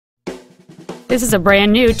This is a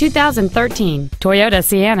brand new 2013 Toyota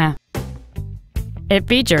Sienna. It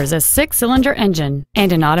features a 6-cylinder engine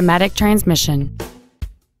and an automatic transmission.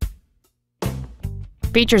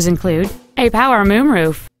 Features include a power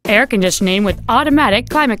moonroof, air conditioning with automatic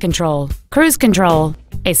climate control, cruise control,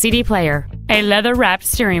 a CD player, a leather-wrapped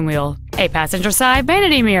steering wheel, a passenger side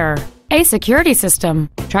vanity mirror, a security system,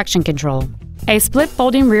 traction control, a split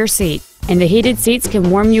folding rear seat, and the heated seats can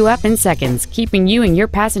warm you up in seconds, keeping you and your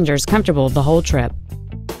passengers comfortable the whole trip.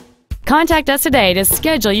 Contact us today to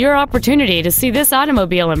schedule your opportunity to see this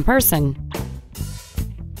automobile in person.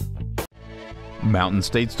 Mountain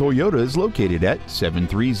States Toyota is located at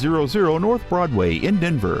 7300 North Broadway in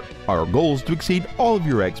Denver. Our goal is to exceed all of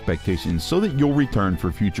your expectations so that you'll return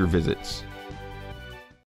for future visits.